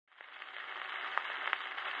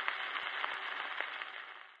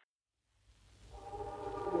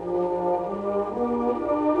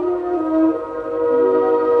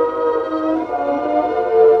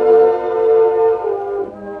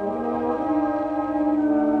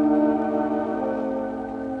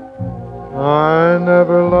I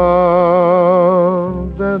never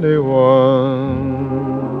loved anyone,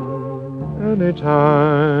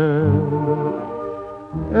 anytime,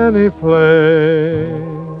 any place,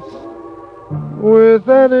 with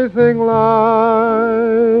anything like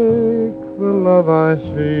the love I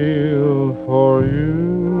feel for you.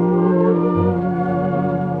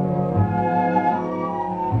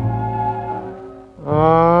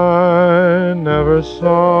 I never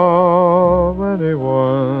saw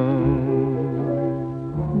anyone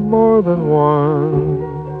more than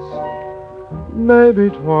once, maybe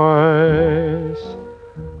twice,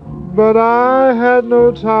 but I had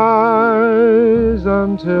no ties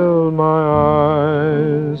until my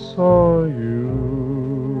eyes saw you.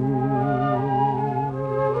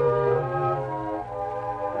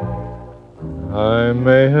 I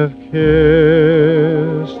may have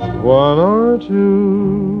kissed one or two,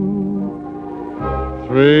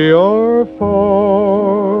 3 or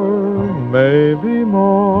 4, maybe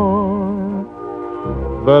more,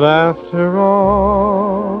 but after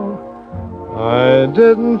all, I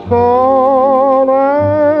didn't fall,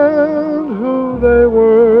 and who they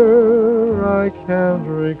were I can't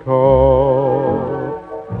recall,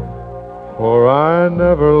 for I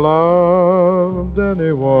never loved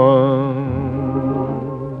anyone,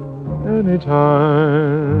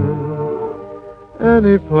 anytime,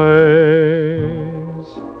 any place,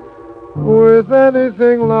 with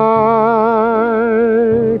anything like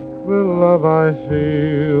the love I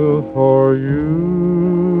feel for you.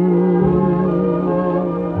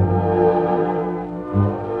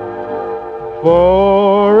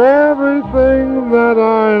 For everything that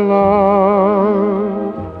I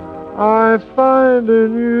love, I find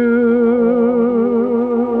in you.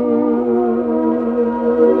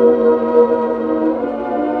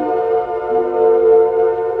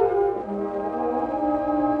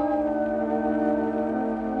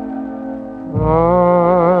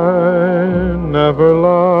 I never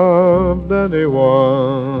loved anyone,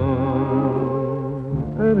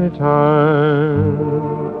 anytime,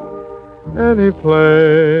 any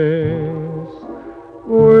place,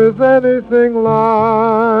 with anything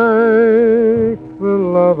like the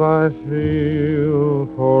love I feel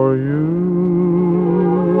for you.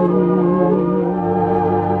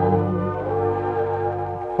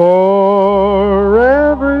 For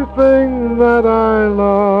everything that I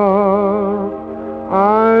love,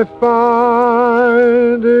 I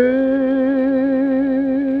find